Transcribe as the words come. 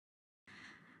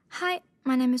Hi,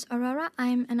 my name is Aurora.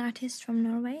 I'm an artist from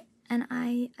Norway, and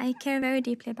I care very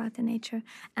deeply about the nature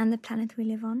and the planet we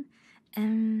live on.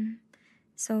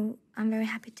 So I'm very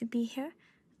happy to be here.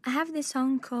 I have this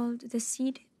song called The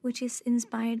Seed, which is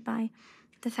inspired by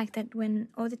the fact that when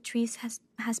all the trees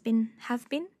have been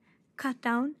cut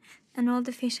down and all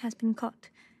the fish has been caught,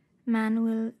 man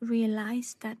will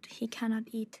realize that he cannot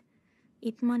eat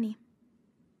money.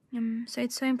 So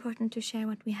it's so important to share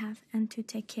what we have and to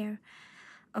take care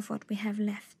of what we have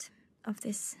left of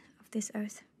this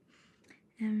earth.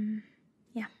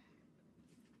 Yeah,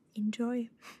 enjoy.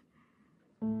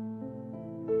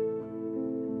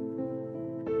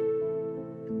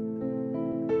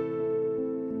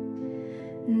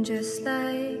 Just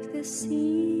like the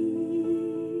seed,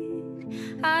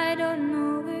 I don't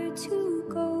know where to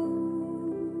go.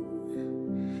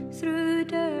 Through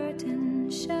dirt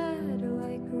and shadow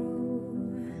I grow.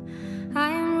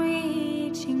 I am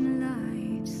reaching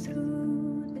light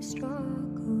through the struggle.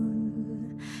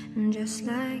 And just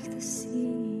like the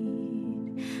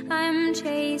seed, I'm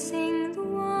chasing the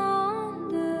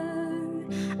wonder.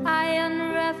 I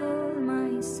unravel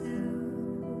myself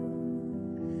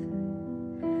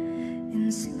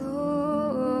in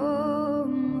slow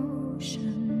motion.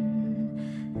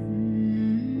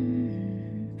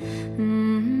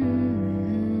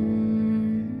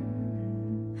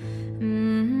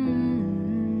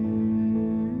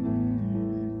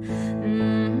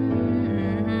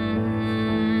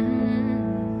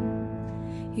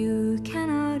 You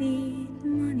cannot eat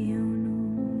money, oh no.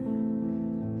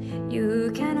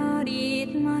 You cannot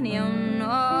eat money, oh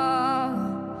no.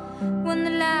 When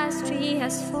the last tree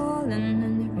has fallen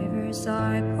and the rivers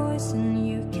are poison,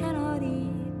 you cannot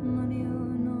eat money,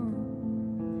 oh no.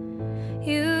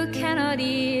 You cannot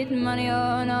eat money,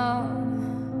 oh no.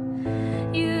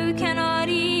 You cannot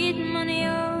eat money,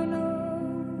 oh no.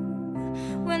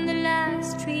 When the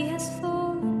last tree has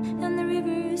fallen and the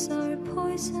rivers are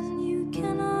poison, you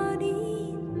cannot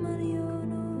eat money, oh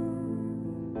no.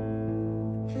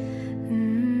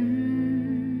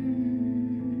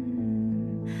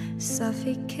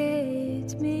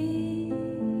 Suffocate me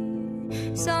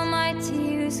so my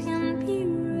tears can be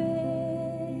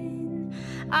rain.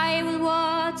 I will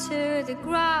water the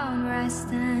ground where I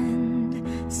stand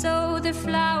so the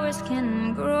flowers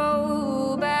can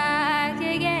grow back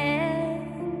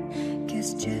again.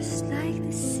 'Cause just like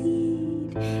the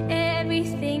seed,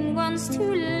 everything wants to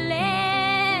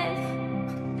live.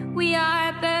 We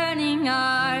are burning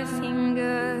our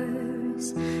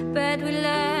fingers, but we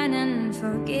learn and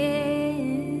forgive.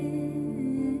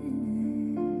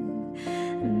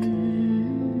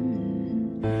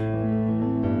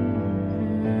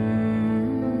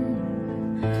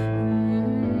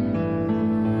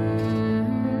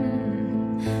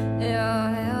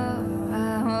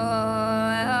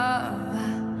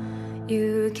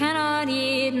 You cannot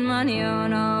eat money, oh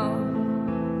no.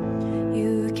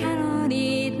 You cannot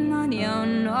eat money, oh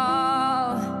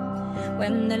no.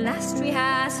 When the last tree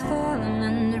has fallen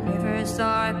and the rivers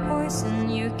are poison,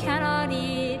 you cannot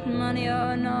eat money,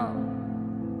 oh no.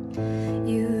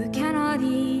 You cannot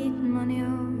eat money,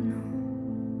 oh no.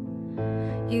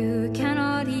 You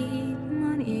cannot eat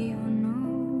money, oh no.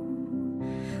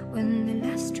 When the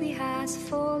last tree has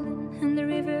fallen and the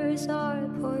rivers are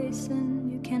poison,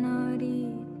 you cannot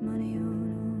eat money, oh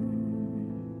no.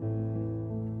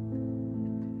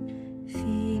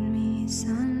 Feed me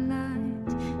sunlight,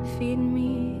 feed me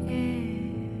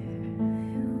air,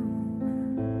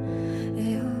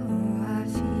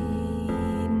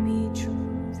 feed me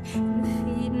truth and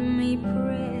feed me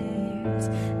prayers.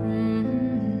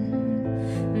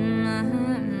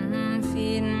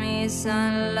 Feed me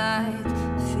sunlight,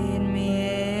 feed me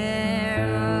air,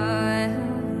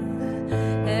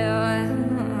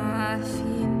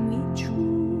 feed me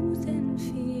truth and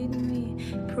feed me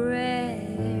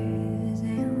prayers.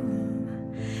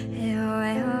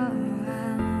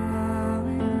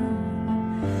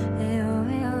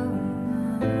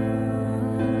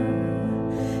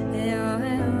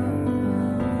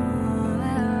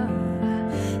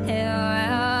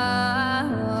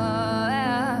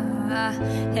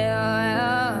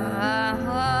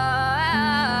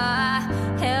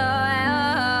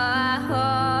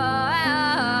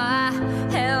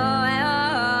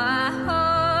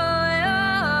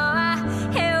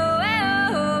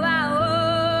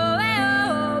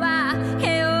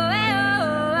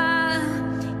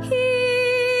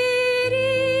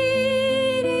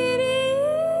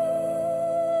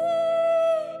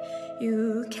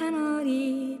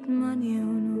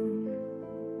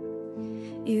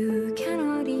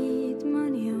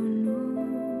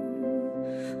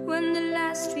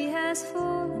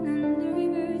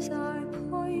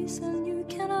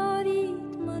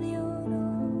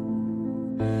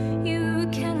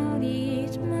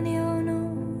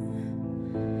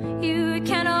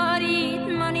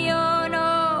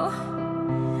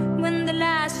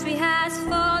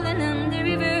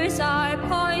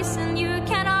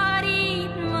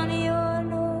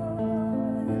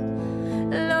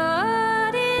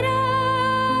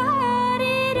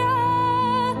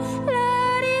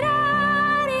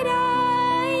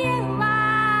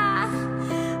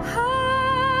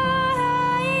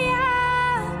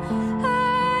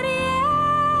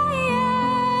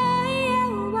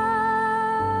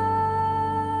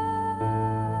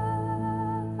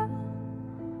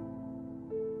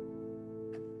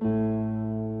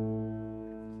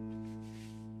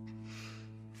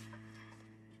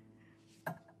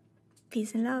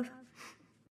 Peace and love.